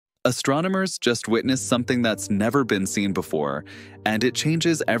Astronomers just witnessed something that's never been seen before, and it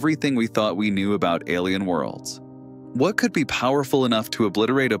changes everything we thought we knew about alien worlds. What could be powerful enough to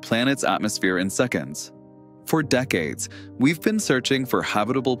obliterate a planet's atmosphere in seconds? For decades, we've been searching for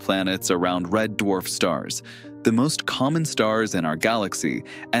habitable planets around red dwarf stars, the most common stars in our galaxy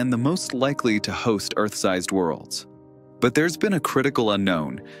and the most likely to host Earth-sized worlds. But there's been a critical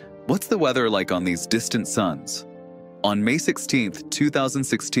unknown. What's the weather like on these distant suns? On May 16,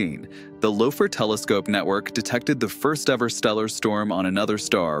 2016, the LOFAR telescope network detected the first-ever stellar storm on another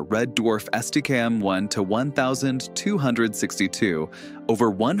star, red dwarf StKM 1 to 1262, over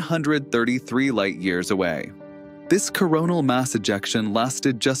 133 light-years away. This coronal mass ejection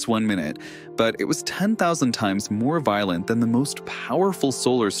lasted just 1 minute, but it was 10,000 times more violent than the most powerful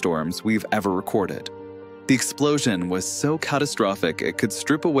solar storms we've ever recorded. The explosion was so catastrophic it could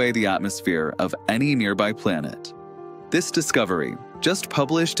strip away the atmosphere of any nearby planet. This discovery, just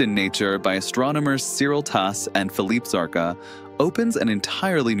published in Nature by astronomers Cyril Tass and Philippe Zarka, opens an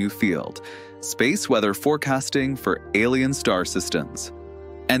entirely new field: space weather forecasting for alien star systems.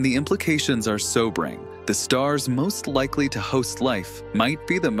 And the implications are sobering. The stars most likely to host life might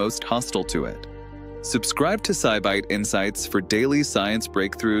be the most hostile to it. Subscribe to SciByte Insights for daily science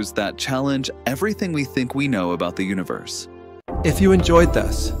breakthroughs that challenge everything we think we know about the universe. If you enjoyed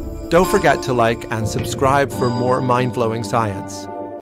this, don't forget to like and subscribe for more mind-blowing science.